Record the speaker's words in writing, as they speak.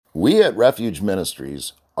We at Refuge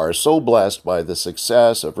Ministries are so blessed by the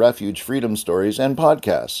success of Refuge Freedom Stories and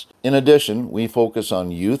podcasts. In addition, we focus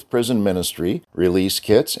on youth prison ministry, release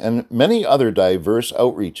kits, and many other diverse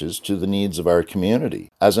outreaches to the needs of our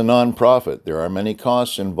community. As a nonprofit, there are many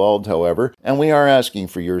costs involved, however, and we are asking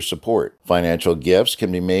for your support. Financial gifts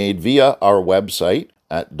can be made via our website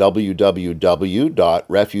at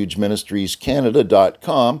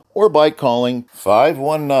www.refugeministriescanada.com or by calling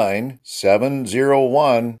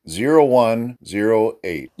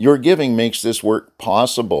 519-701-0108. Your giving makes this work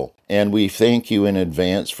possible, and we thank you in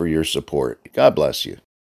advance for your support. God bless you.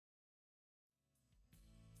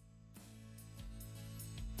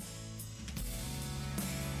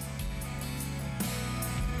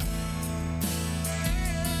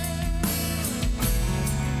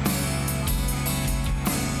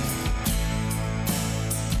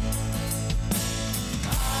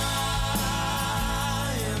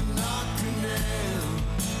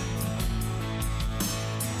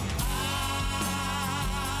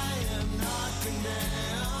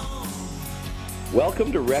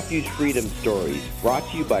 Welcome to Refuge Freedom Stories, brought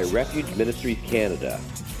to you by Refuge Ministries Canada.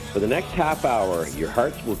 For the next half hour, your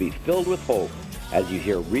hearts will be filled with hope as you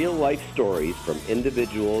hear real-life stories from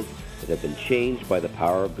individuals that have been changed by the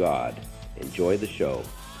power of God. Enjoy the show.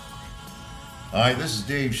 Hi, this is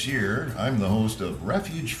Dave Shear. I'm the host of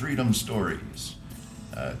Refuge Freedom Stories.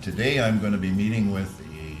 Today I'm going to be meeting with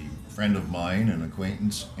a friend of mine, an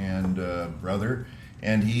acquaintance and brother,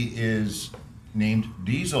 and he is named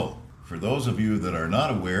Diesel. For those of you that are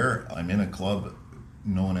not aware, I'm in a club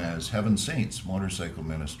known as Heaven Saints Motorcycle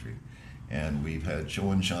Ministry, and we've had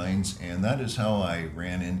show and shines, and that is how I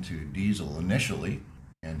ran into Diesel initially.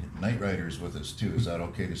 And NightRyder's with us too. Is that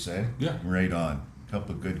okay to say? Yeah. Right on. A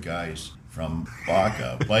couple of good guys from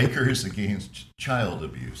BACA, Bikers Against Child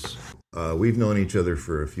Abuse. We've known each other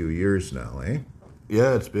for a few years now, eh?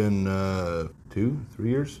 Yeah, it's been 2-3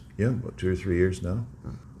 years. Yeah, about 2 or 3 years now.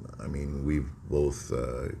 I mean, we've both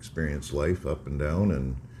experienced life up and down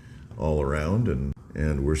and all around, and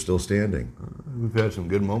we're still standing. We've had some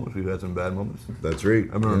good moments. We've had some bad moments. That's right.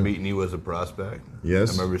 I remember meeting you as a prospect.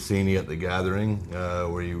 Yes. I remember seeing you at the gathering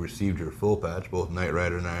where you received your full patch. Both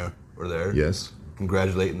NightRyder and I were there. Yes.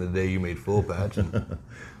 Congratulating the day you made full patch. And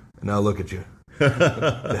now look at you.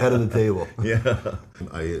 The head of the table. Yeah.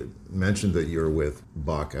 I mentioned that you're with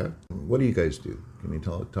BACA. What do you guys do? Can you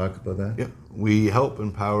talk about that? Yeah. We help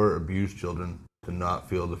empower abused children to not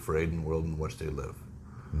feel afraid in the world in which they live.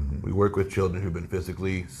 Mm-hmm. We work with children who've been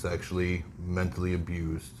physically, sexually, mentally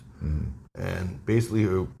abused, and basically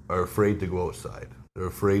who are afraid to go outside. They're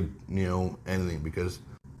afraid, anything, because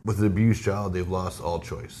with an abused child, they've lost all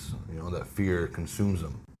choice. That fear consumes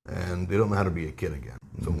them, and they don't know how to be a kid again.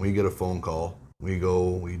 So when we get a phone call, we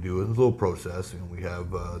go, we do a little process, and we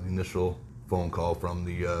have the initial phone call from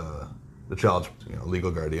the child's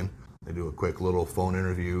legal guardian. They do a quick little phone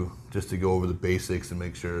interview just to go over the basics and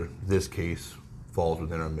make sure this case falls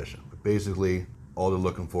within our mission. But basically, all they're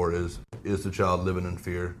looking for is the child living in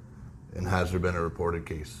fear, and has there been a reported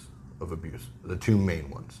case of abuse? The two main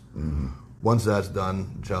ones. Mm-hmm. Once that's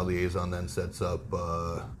done, the child liaison then sets up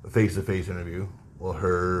a face-to-face interview. Well,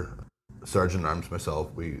 her, Sergeant Arms, myself,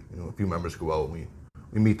 a few members go out and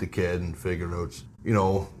we meet the kid and figure out,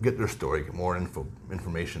 get their story, get more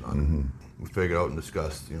information on it. We figure out and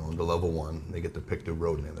discuss, the level 1. They get to pick their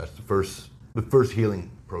road name. That's the first healing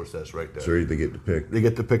process right there. So they get to pick? They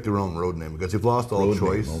get to pick their own road name because they've lost all road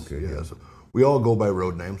choice. Name. Okay, yeah. So we all go by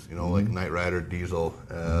road names, like NightRyder, Diesel,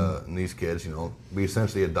 and these kids, we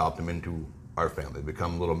essentially adopt them into our family,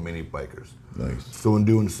 become little mini bikers. Nice. So in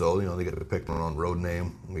doing so, they get to pick their own road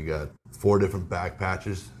name. We got 4 different back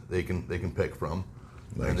patches they can pick from.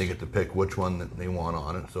 Nice. And they get to pick which one that they want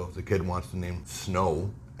on it. So if the kid wants to name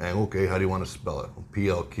Snow, and okay, how do you want to spell it? Well,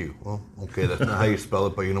 PLQ. Well, okay, that's not how you spell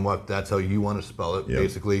it, but you know what? That's how you want to spell it. Yep.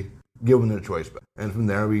 Basically, give them their choice back. And from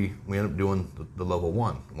there, we end up doing the level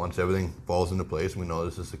 1. Once everything falls into place, we know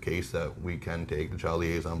this is a case that we can take. The child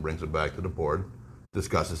liaison brings it back to the board,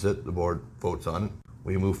 discusses it, the board votes on it.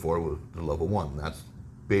 We move forward with the level 1. That's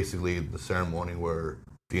basically the ceremony where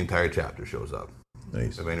the entire chapter shows up.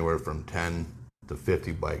 Nice. We have anywhere from 10 to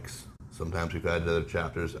 50 bikes. Sometimes we've had other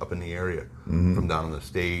chapters up in the area, from down in the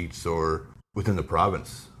States or within the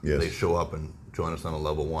province. Yes. They show up and join us on a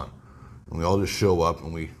level 1. And we all just show up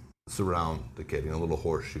and we surround the kid in a little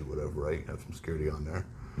horseshoe, whatever, right? Have some security on there.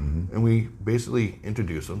 And we basically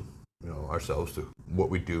introduce them, ourselves to what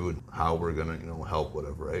we do and how we're going to, help,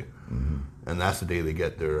 whatever, right? And that's the day they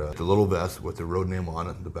get their the little vest with their road name on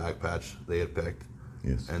it, the back patch they had picked.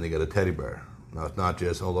 Yes. And they get a teddy bear. Now, it's not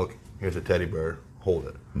just, oh, look, here's a teddy bear, hold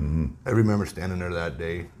it. Every member standing there that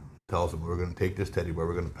day tells them, we're going to take this teddy bear,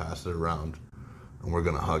 we're going to pass it around, and we're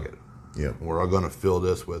going to hug it. Yeah. And we're all going to fill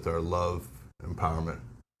this with our love, empowerment,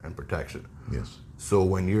 and protection. Yes. So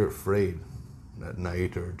when you're afraid at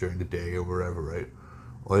night or during the day or wherever, right,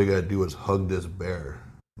 all you got to do is hug this bear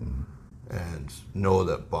and know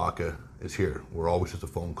that BACA is here. We're always just a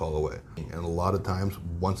phone call away. And a lot of times,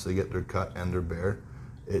 once they get their cut and their bear,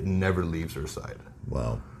 it never leaves their side.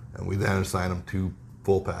 Wow. And we then assign them to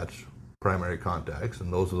full patch primary contacts,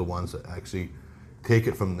 and those are the ones that actually take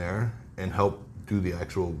it from there and help do the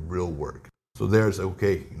actual real work. So there's,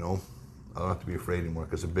 okay, you know, I don't have to be afraid anymore,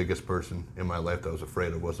 because the biggest person in my life that I was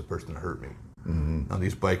afraid of was the person that hurt me. Now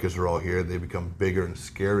these bikers are all here, they become bigger and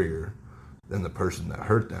scarier than the person that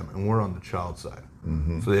hurt them, and we're on the child side.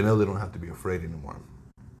 So they know they don't have to be afraid anymore.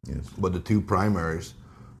 Yes. But the two primaries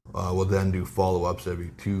will then do follow-ups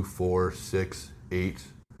every 2, 4, 6, 8,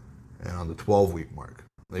 and on the 12-week mark,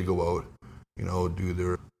 they go out, you know, do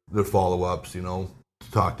their follow-ups, you know,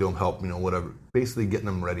 talk to them, help, you know, whatever. Basically getting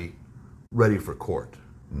them ready for court,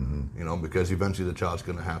 you know, because eventually the child's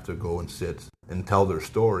going to have to go and sit and tell their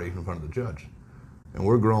story in front of the judge. And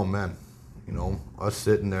we're grown men, you know, us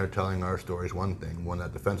sitting there telling our stories one thing. When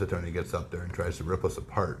that defense attorney gets up there and tries to rip us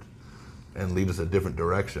apart and lead us a different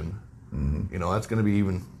direction, you know, that's going to be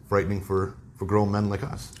even frightening for grown men like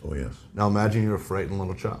us. Oh, yes. Now imagine you're a frightened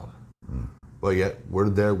little child. But yet we're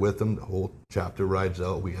there with them. The whole chapter rides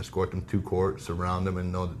out. We escort them to court, surround them,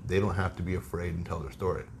 and know that they don't have to be afraid and tell their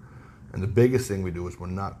story. And the biggest thing we do is we're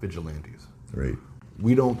not vigilantes. Right.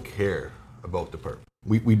 We don't care about the perp.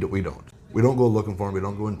 We don't. We don't go looking for them. We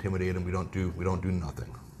don't go intimidate them. We don't do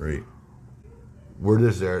nothing. Right. We're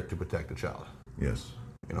just there to protect the child. Yes.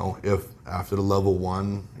 You know, if after the level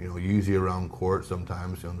 1, you know, usually around court,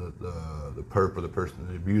 sometimes, you know, the perp or the person,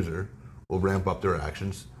 the abuser, will ramp up their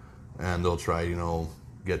actions, and they'll try, you know,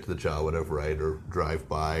 get to the child, whatever, right, or drive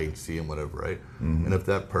by, see him, whatever, right. And if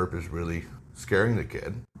that perp is really scaring the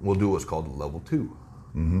kid, we'll do what's called a level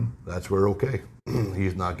 2. That's where, okay,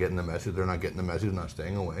 he's not getting the message, they're not getting the message, not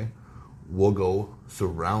staying away. We'll go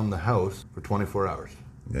surround the house for 24 hours.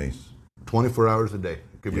 Nice. 24 hours a day.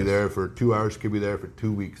 It could be Yes. there for 2 hours, could be there for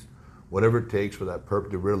 2 weeks. Whatever it takes for that perp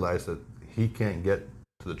to realize that he can't get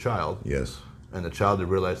to the child, Yes. and the child to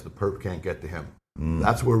realize the perp can't get to him.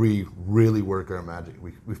 That's where we really work our magic.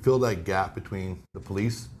 We fill that gap between the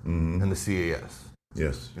police and the CAS.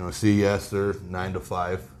 Yes. You know, CAS, they're 9 to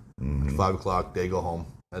 5. At 5 o'clock, they go home.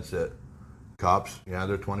 That's it. Cops, yeah,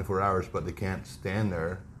 they're 24 hours, but they can't stand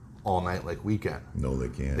there all night like we can. No, they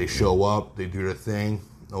can't. They show up, they do their thing.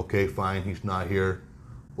 Okay, fine, he's not here.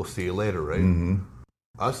 We'll see you later, right?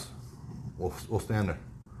 Us, we'll stand there.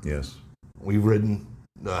 Yes. We've ridden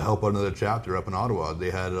help out another chapter up in Ottawa.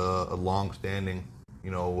 They had a long-standing,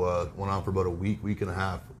 you know, went on for about a week and a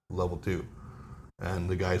half, level 2. And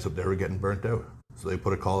the guys up there were getting burnt out. So they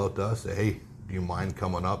put a call out to us, say, hey, do you mind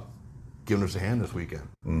coming up, giving us a hand this weekend?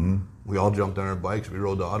 We all jumped on our bikes, we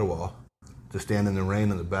rode to Ottawa to stand in the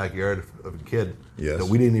rain in the backyard of a kid Yes. that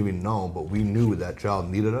we didn't even know, but we knew that child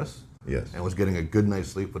needed us. Yes. And was getting a good night's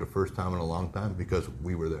sleep for the first time in a long time because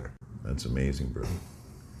we were there. That's amazing, bro.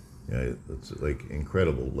 Yeah, it's like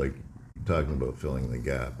incredible. Like talking about filling the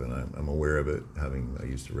gap, and I'm aware of it. I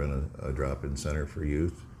used to run a drop-in center for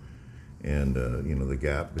youth, and you know, the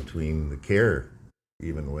gap between the care,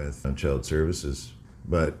 even with child services.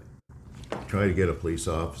 But try to get a police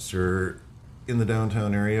officer in the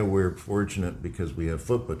downtown area. We're fortunate because we have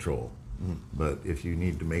foot patrol. But if you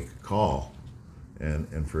need to make a call,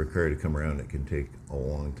 and for a car to come around, it can take a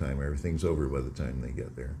long time. Everything's over by the time they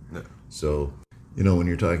get there. Yeah. So, you know, when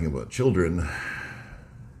you're talking about children,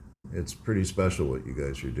 it's pretty special what you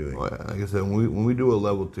guys are doing. Well, like I said, when we do a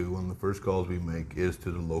level 2, one of the first calls we make is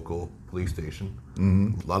to the local police station.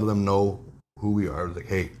 A lot of them know who we are. It's like,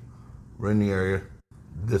 hey, we're in the area.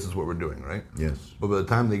 This is what we're doing, right? Yes. But by the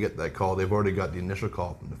time they get that call, they've already got the initial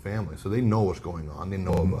call from the family. So they know what's going on. They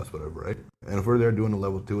know of us, whatever, right? And if we're there doing a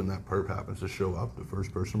level 2 and that perp happens to show up, the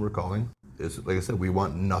first person we're calling is, like I said, we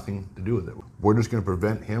want nothing to do with it. We're just going to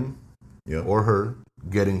prevent him Yep. or her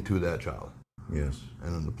getting to that child. Yes.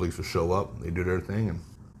 And then the police will show up, they do their thing,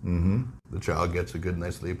 and the child gets a good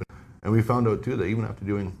night's sleep. And we found out too that even after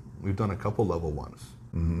we've done a couple level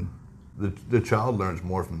 1s, the child learns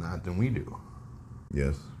more from that than we do.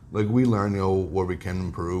 Yes. Like we learn, you know, where we can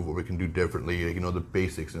improve, what we can do differently, like, you know, the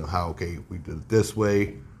basics, you know, how, okay, we did it this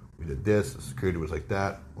way, we did this, the security was like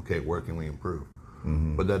that, okay, where can we improve?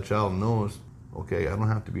 But that child knows, okay, I don't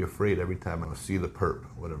have to be afraid every time I see the perp,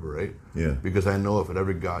 whatever, right? Yeah. Because I know if it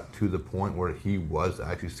ever got to the point where he was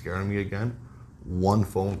actually scaring me again, one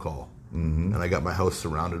phone call and I got my house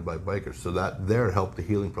surrounded by bikers. So that there helped the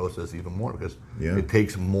healing process even more, because it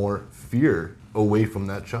takes more fear away from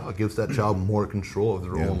that child. It gives that child more control of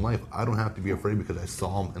their own life. I don't have to be afraid because I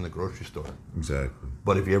saw them in the grocery store. Exactly.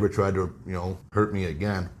 But if you ever tried to, hurt me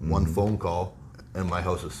again, one phone call and my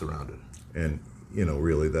house is surrounded. And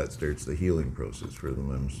really that starts the healing process for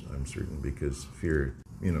them, I'm certain, because fear,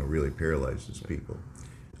 really paralyzes people.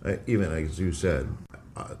 Even as you said,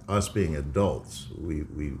 us being adults, we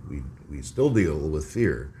still deal with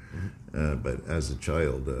fear, but as a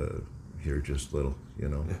child, you're just little,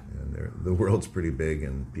 and the world's pretty big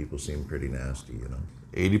and people seem pretty nasty,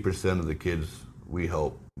 80% of the kids we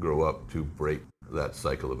help grow up to break that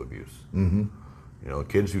cycle of abuse.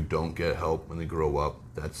 Kids who don't get help when they grow up,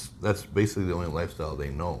 that's basically the only lifestyle they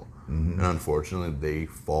know. And unfortunately, they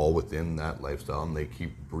fall within that lifestyle and they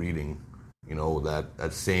keep breeding,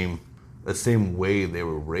 that same way they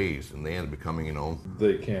were raised, and they end up becoming,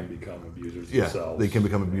 They can become abusers themselves. They can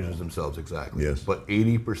become abusers themselves, exactly. Yes. But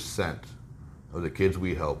 80% of the kids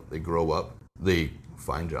we help, they grow up, they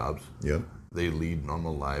find jobs, they lead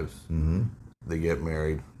normal lives, they get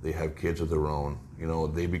married, they have kids of their own,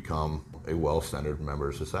 they become a well-centered member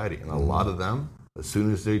of society. And a lot of them, as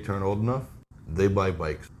soon as they turn old enough, they buy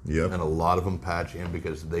bikes. And a lot of them patch in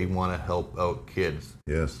because they want to help out kids.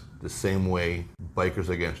 Yes. The same way Bikers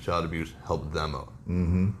Against Child Abuse help them out.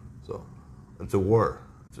 So it's a war.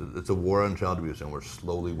 It's a war on child abuse, and we're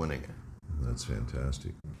slowly winning it. That's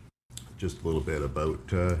fantastic. Just a little bit about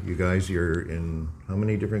you guys. You're in how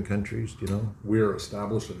many different countries, do you know? We are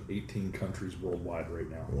established in 18 countries worldwide right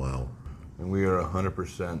now. Wow. And we are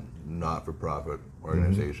 100% not-for-profit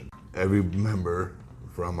organization. Every member,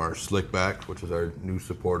 from our Slickback, which is our new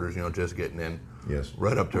supporters, just getting in,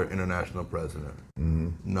 right up to our international president,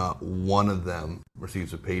 not one of them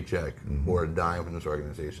receives a paycheck or a dime from this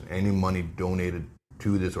organization. Any money donated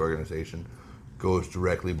to this organization goes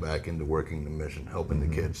directly back into working the mission, helping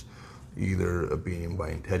the kids, either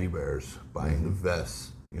buying teddy bears, buying the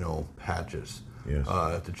vests, patches.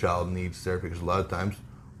 If the child needs therapy, because a lot of times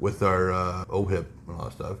with our OHIP and all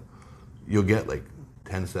that stuff, you'll get like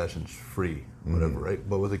 10 sessions free, whatever, right?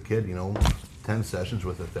 But with a kid, 10 sessions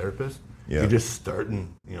with a therapist, you're just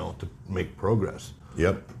starting, to make progress.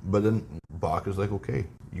 But then BACA's like, okay,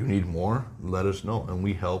 you need more, let us know. And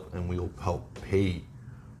we help, and we'll help pay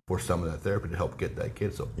for some of that therapy to help get that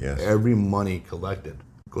kid. So every money collected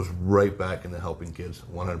goes right back into helping kids,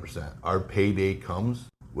 100%. Our payday comes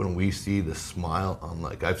when we see the smile on,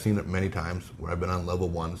 like, I've seen it many times where I've been on level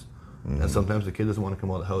ones, and sometimes the kid doesn't want to come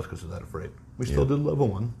out of the house because they're that afraid. We still did level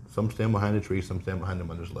one. Some stand behind a tree, some stand behind their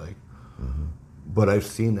mother's leg. But I've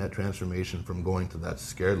seen that transformation from going to that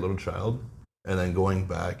scared little child and then going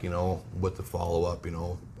back, with the follow-up,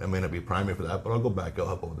 I may not be primary for that, but I'll go back, I'll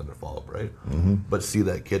help with the follow-up, right? But see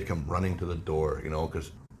that kid come running to the door,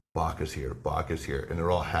 because BACA's here, and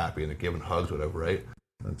they're all happy, and they're giving hugs, whatever, right?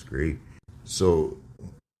 That's great. So,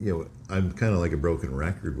 I'm kind of like a broken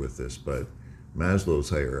record with this, but Maslow's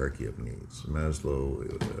hierarchy of needs.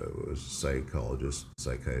 Maslow was a psychologist,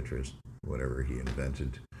 psychiatrist, whatever he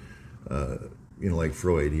invented. Like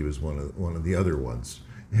Freud, he was one of the other ones,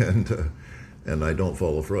 and I don't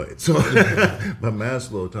follow Freud. So, but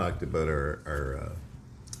Maslow talked about our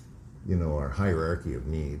hierarchy of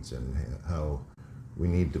needs and how we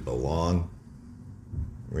need to belong.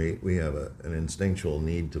 We have an instinctual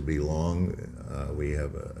need to belong. We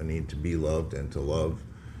have a need to be loved and to love.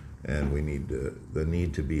 And we need the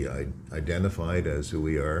need to be identified as who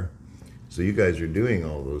we are. So you guys are doing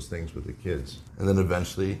all those things with the kids. And then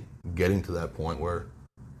eventually getting to that point where,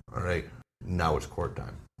 all right, now it's court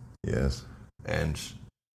time. Yes. And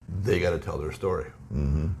they got to tell their story.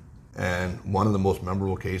 And one of the most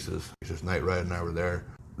memorable cases, just NightRyder and I were there.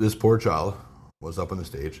 This poor child was up on the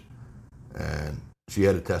stage, and she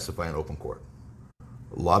had to testify in open court.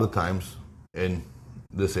 A lot of times in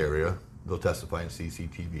this area, they'll testify in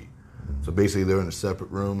CCTV. So basically they're in a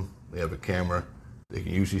separate room, they have a camera, they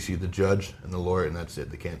can usually see the judge and the lawyer, and that's it.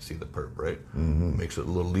 They can't see the perp, right? Makes it a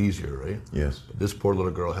little easier, right? Yes. But this poor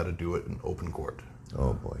little girl had to do it in open court.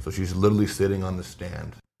 Oh boy. So she's literally sitting on the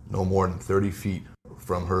stand, no more than 30 feet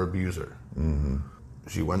from her abuser.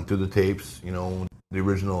 She went through the tapes, the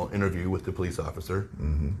original interview with the police officer.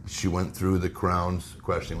 She went through the Crown's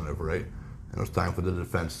questioning, whatever, right? And it was time for the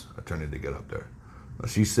defense attorney to get up there. Now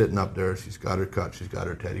she's sitting up there, she's got her cut, she's got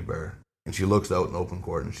her teddy bear, and she looks out in open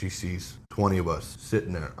court and she sees 20 of us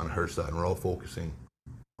sitting there on her side, and we're all focusing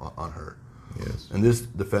on her. Yes. And this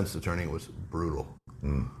defense attorney was brutal.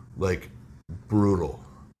 Like, brutal.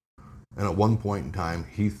 And at one point in time,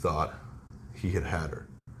 he thought he had her.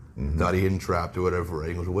 Thought he had entrapped or whatever, right?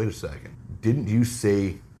 He goes, wait a second. Didn't you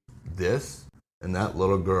say this? And that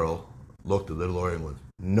little girl looked at the lawyer and went,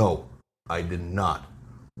 no, I did not.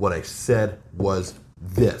 What I said was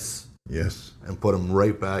this. Yes. And put him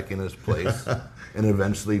right back in his place and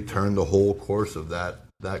eventually turned the whole course of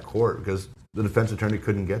that court, because the defense attorney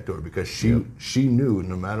couldn't get to her, because she knew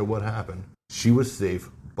no matter what happened, she was safe,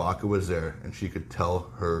 BACA was there, and she could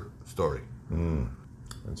tell her story.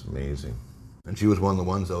 That's amazing. And she was one of the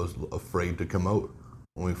ones that was afraid to come out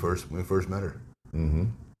when we first met her.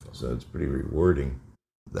 So it's pretty rewarding.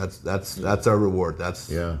 That's our reward. That's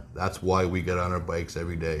why we get on our bikes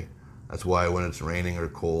every day. That's why when it's raining or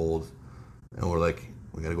cold, and we're like,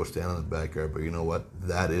 we gotta go stand in the backyard. But you know what?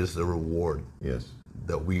 That is the reward. Yes.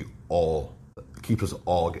 That keeps us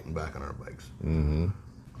all getting back on our bikes.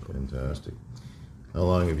 Fantastic. How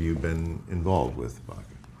long have you been involved with BACA?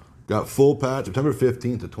 Got full patch September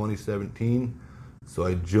 15th of 2017. So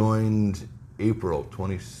I joined April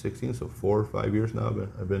 2016. So 4 or 5 years now.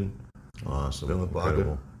 I've been awesome. Been with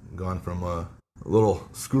Incredible. BACA. Gone from a little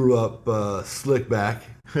screw up slick back.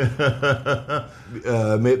 Made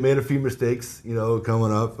a few mistakes,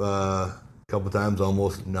 coming up. A couple times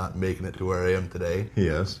almost not making it to where I am today.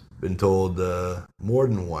 Yes. Been told more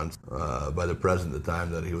than once by the president at the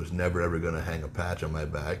time that he was never ever going to hang a patch on my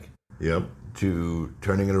back. Yep. To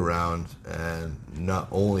turning it around, and not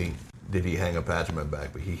only did he hang a patch on my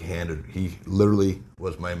back, but he literally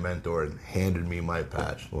was my mentor and handed me my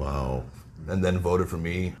patch. Wow. And then voted for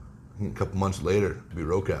me a couple months later to be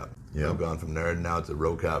row cap. Yeah. I've gone from there, and now to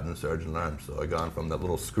row captain and sergeant at arms. So I've gone from that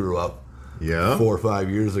little screw up 4 or 5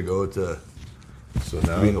 years ago to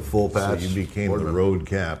now being a full patch. So you became the road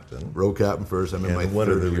captain. Road captain first. I'm in my what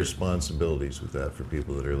are third the year. responsibilities with that for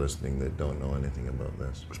people that are listening that don't know anything about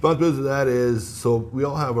this? Responsibility of that is, so we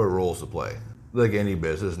all have our roles to play. Like any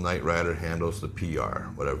business, NightRyder handles the PR,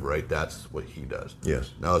 whatever, right? That's what he does.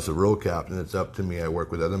 Yes. Now, as a road captain, it's up to me. I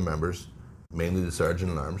work with other members, mainly the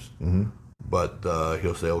sergeant at arms. But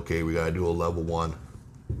he'll say, okay, we got to do a level 1.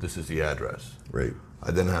 This is the address. Right.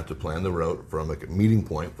 I then have to plan the route from like a meeting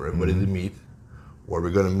point for everybody to meet, where we're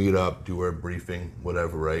going to meet up, do our briefing,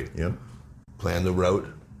 whatever, right? Yep. Plan the route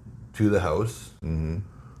to the house,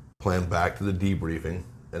 plan back to the debriefing,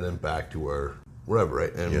 and then back to our wherever,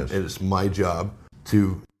 right? And it's my job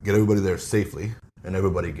to get everybody there safely, and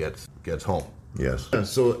everybody gets home. Yes.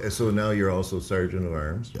 So now you're also sergeant of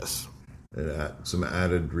arms. Yes. Some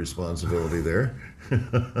added responsibility there.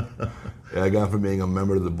 I got from being a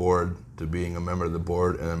member of the board to being a member of the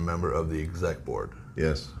board and a member of the exec board.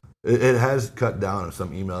 Yes. It has cut down on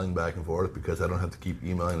some emailing back and forth, because I don't have to keep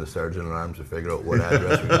emailing the sergeant at arms to figure out what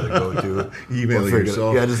address we got to go to. Email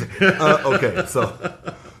yourself. Okay.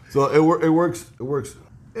 So it works. It works.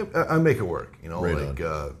 I make it work.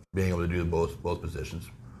 Right being able to do both positions.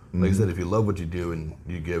 Like I said, if you love what you do and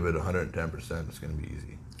you give it 110%, it's going to be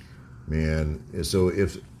easy. Man, so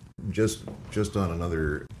if just on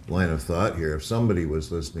another line of thought here, if somebody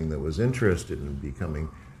was listening that was interested in becoming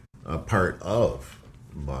a part of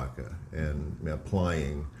BACA and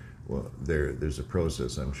applying, well, there's a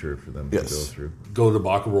process, I'm sure, for them to go through. Go to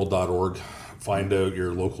bacaworld.org, find out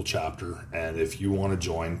your local chapter, and if you want to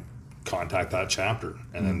join, contact that chapter,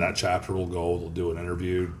 and then that chapter will go, they'll do an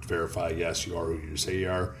interview, verify, yes, you are who you say you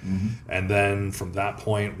are, and then from that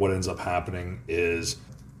point, what ends up happening is,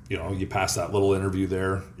 you pass that little interview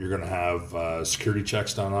there, you're going to have security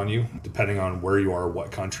checks done on you, depending on where you are,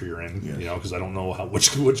 what country you're in, because I don't know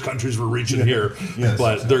which countries we're reaching here,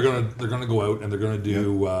 but they're going to go out and they're going to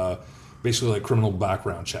do basically like criminal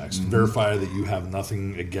background checks, verify that you have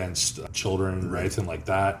nothing against children or anything like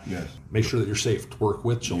that. Yes. Make sure that you're safe to work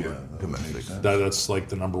with children. That's like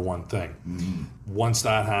the number one thing. Once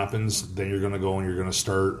that happens, then you're going to go and you're going to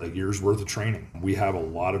start a year's worth of training. We have a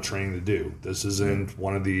lot of training to do. This isn't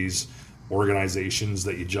one of these organizations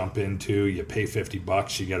that you jump into, you pay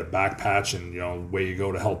 $50, you get a back patch, and away you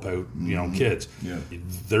go to help out kids.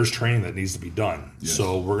 There's training that needs to be done.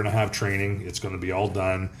 So we're going to have training. It's going to be all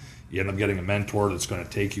done. You end up getting a mentor that's going to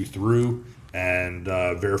take you through and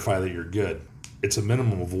verify that you're good. It's a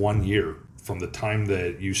minimum of 1 year from the time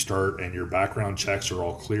that you start and your background checks are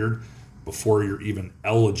all cleared before you're even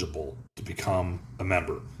eligible to become a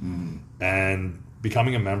member. And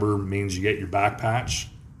becoming a member means you get your back patch,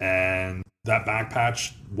 and that back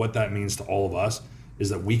patch, what that means to all of us is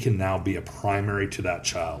that we can now be a primary to that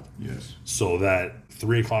child. Yes. So that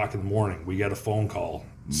 3 o'clock in the morning, we get a phone call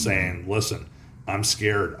saying, listen, I'm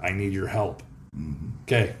scared, I need your help.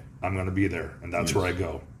 Okay, I'm going to be there, and that's where I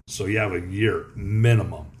go. So you have a year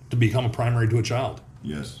minimum to become a primary to a child.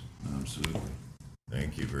 Yes, absolutely.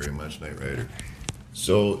 Thank you very much, NightRyder.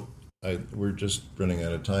 So we're just running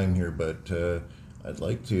out of time here, but I'd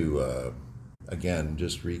like to Again,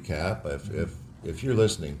 just recap, if you're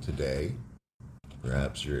listening today,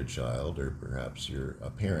 perhaps you're a child or perhaps you're a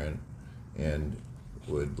parent and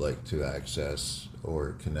would like to access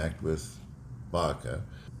or connect with BACA,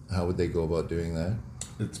 how would they go about doing that?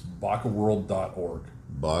 It's BACAworld.org.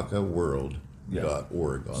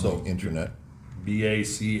 BACAworld.org on the internet.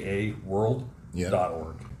 BACA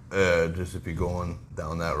world.org. Just if you're going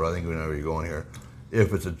down that road, I think we know where you're going here.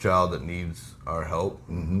 If it's a child that needs our help,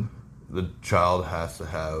 the child has to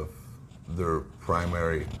have their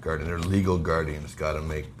primary guardian, their legal guardian's got to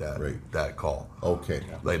make that call. Okay.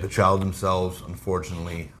 Like the child themselves,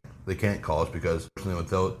 unfortunately, they can't call us because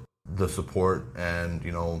without the support and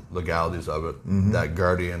legalities of it, that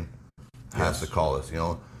guardian has to call us.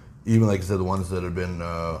 Even like I said, the ones that have been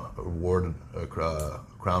awarded,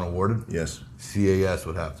 Crown awarded, yes, CAS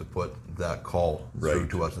would have to put that call through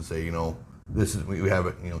to us and say, this is we have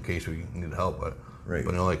it, in case we need help. But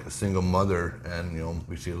like a single mother, and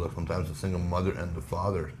we see it sometimes a single mother and the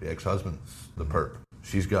father, the ex-husband's the perp.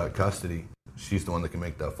 She's got custody. She's the one that can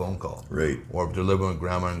make that phone call. Right. Or if they're living with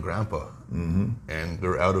grandma and grandpa, and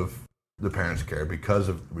they're out of the parents' care because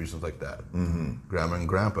of reasons like that. Grandma and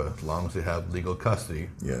grandpa, as long as they have legal custody,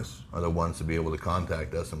 are the ones to be able to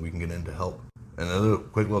contact us, and we can get in to help. Another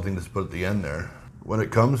quick little thing to put at the end there, when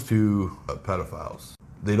it comes to pedophiles,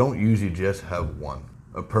 they don't usually just have one.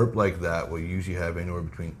 A perp like that will usually have anywhere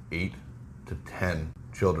between 8 to 10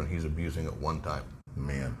 children he's abusing at one time.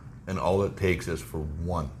 Man. And all it takes is for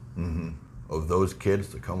one of those kids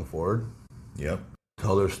to come forward,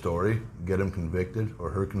 tell their story, get him convicted or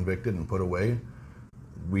her convicted and put away.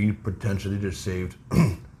 We potentially just saved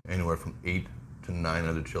anywhere from 8 to 9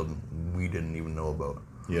 other children we didn't even know about.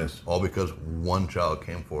 Yes. All because one child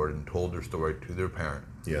came forward and told their story to their parent.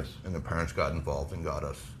 Yes. And the parents got involved and got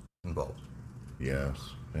us involved. Yes.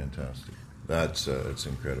 Fantastic. That's it's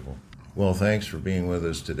incredible. Well, thanks for being with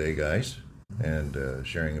us today, guys, and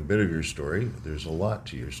sharing a bit of your story. There's a lot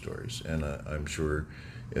to your stories, and I'm sure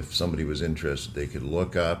if somebody was interested, they could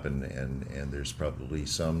look up, and there's probably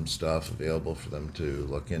some stuff available for them to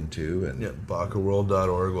look into. And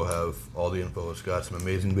BACAworld.org will have all the info. It's got some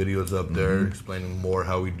amazing videos up there explaining more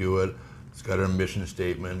how we do it. It's got our mission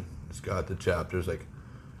statement. It's got the chapters. Like,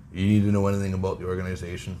 you need to know anything about the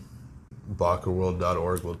organization,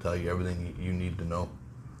 BACAworld.org will tell you everything you need to know.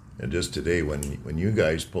 And just today, when you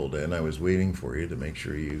guys pulled in, I was waiting for you to make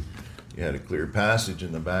sure you had a clear passage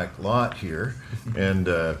in the back lot here, and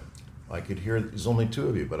I could hear, there's only two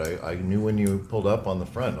of you, but I knew when you pulled up on the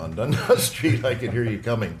front on Dundas Street, I could hear you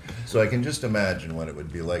coming. So I can just imagine what it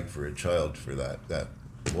would be like for a child for that.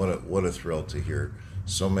 What a thrill to hear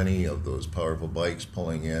so many of those powerful bikes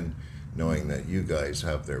pulling in, knowing that you guys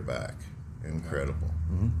have their back. Incredible.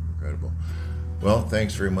 Incredible. Well,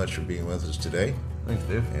 thanks very much for being with us today. Thanks,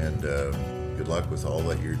 Dave. And good luck with all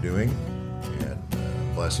that you're doing, and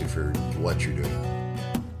bless you for what you're doing.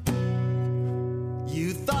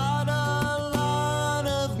 You thought a lot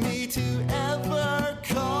of me to ever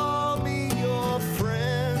call me your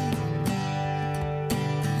friend.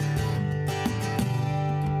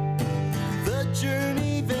 The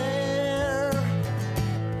journey there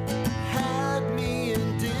had me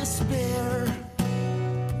in despair.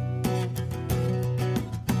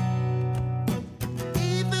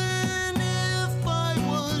 Even if I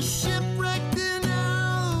was shipwrecked in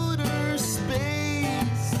outer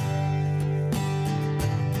space,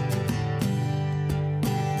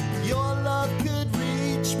 your love could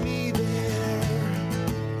reach me there,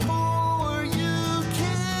 for you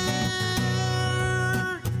cared.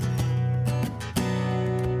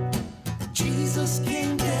 Jesus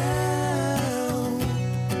came down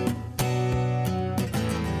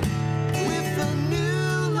with a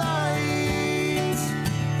new light,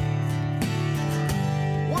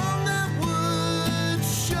 one that would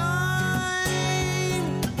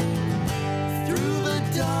shine through the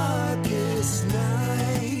darkest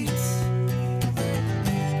night,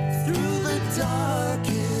 through the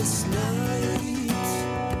darkest night.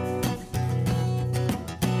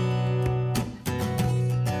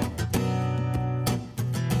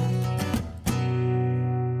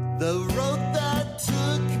 The road that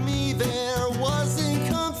took me there was in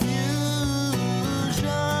confusion.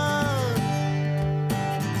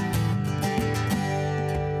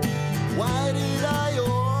 Why did I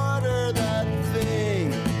order that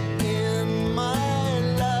thing in my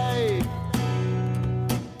life?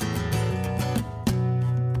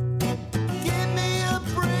 Give me a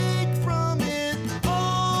break from it,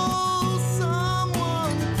 oh,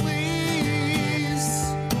 someone please.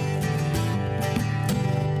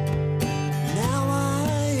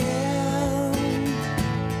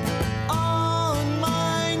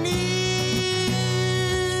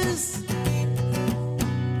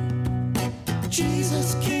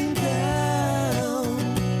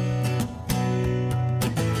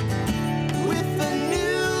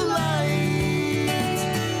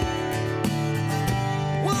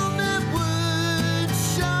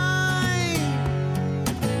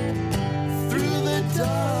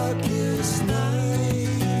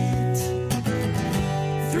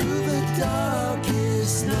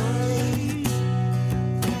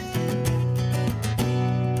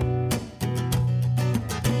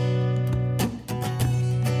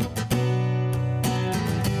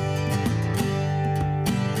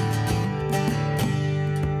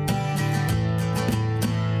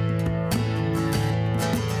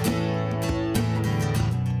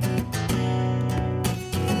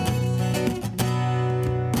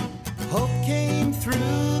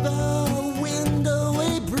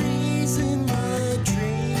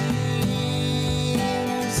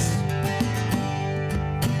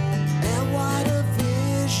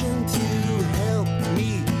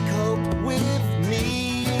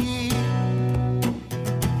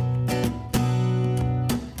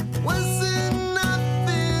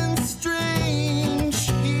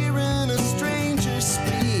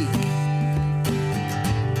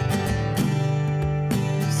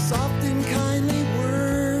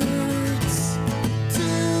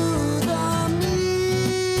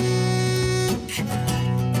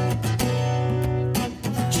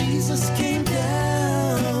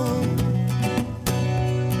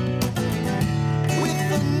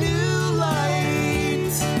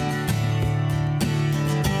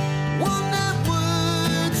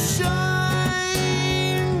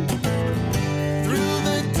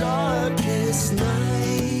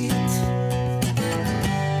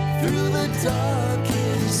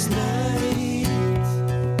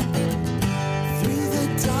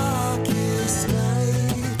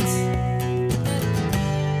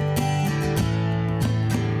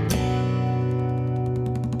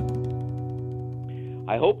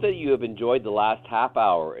 hope that you have enjoyed the last half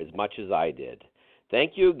hour as much as I did.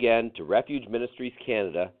 Thank you again to Refuge Ministries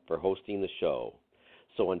Canada for hosting the show.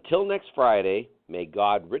 So until next Friday, may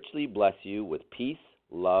God richly bless you with peace,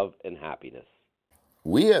 love, and happiness.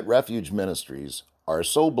 We at Refuge Ministries are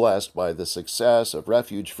so blessed by the success of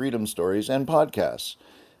Refuge Freedom Stories and podcasts.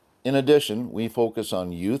 In addition, we focus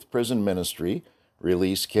on youth prison ministry,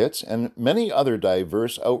 release kits, and many other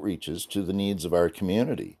diverse outreaches to the needs of our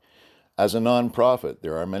community. As a nonprofit,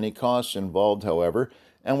 there are many costs involved, however,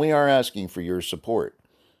 and we are asking for your support.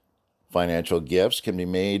 Financial gifts can be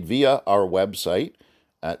made via our website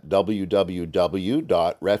at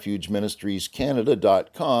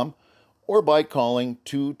www.refugeministriescanada.com or by calling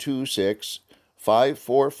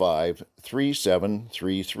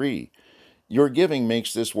 226-545-3733. Your giving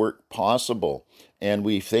makes this work possible, and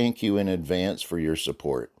we thank you in advance for your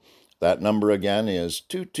support. That number again is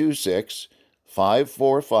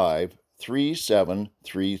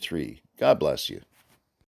 226-545-3733. God bless you.